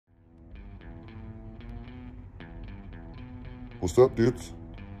What's up, dudes?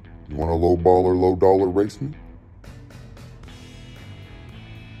 You want a low baller, low dollar race me?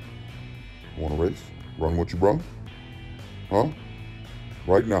 Want to race? Run what you brung? Huh?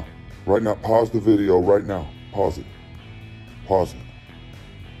 Right now. Right now. Pause the video right now. Pause it. Pause it.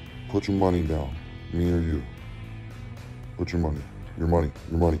 Put your money down. Me or you. Put your money. Your money.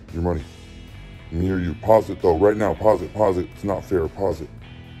 Your money. Your money. Me or you. Pause it though. Right now. Pause it. Pause it. It's not fair. Pause it.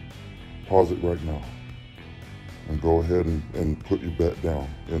 Pause it right now. And go ahead and put your bet down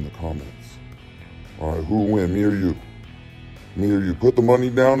in the comments. All right, who would win, me or you? Me or you. Put the money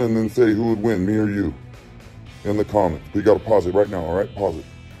down and then say who would win, me or you, in the comments. But you gotta pause it right now, all right? Pause it.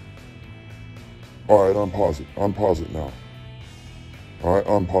 All right, unpause it. Unpause it now. All right,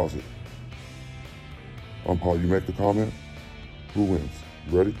 unpause it. Unpause. You make the comment. Who wins?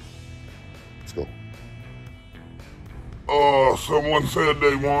 You ready? Let's go. Oh, someone said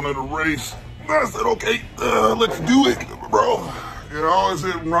they wanted a race. I said, okay, let's do it, bro. You know, is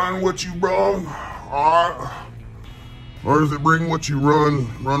it run what you brung? All right. Or is it bring what you run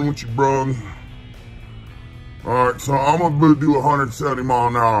what you brung? All right, so I'm gonna do 170 mile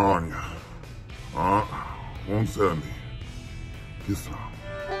an hour on you. All right, 170. Get some.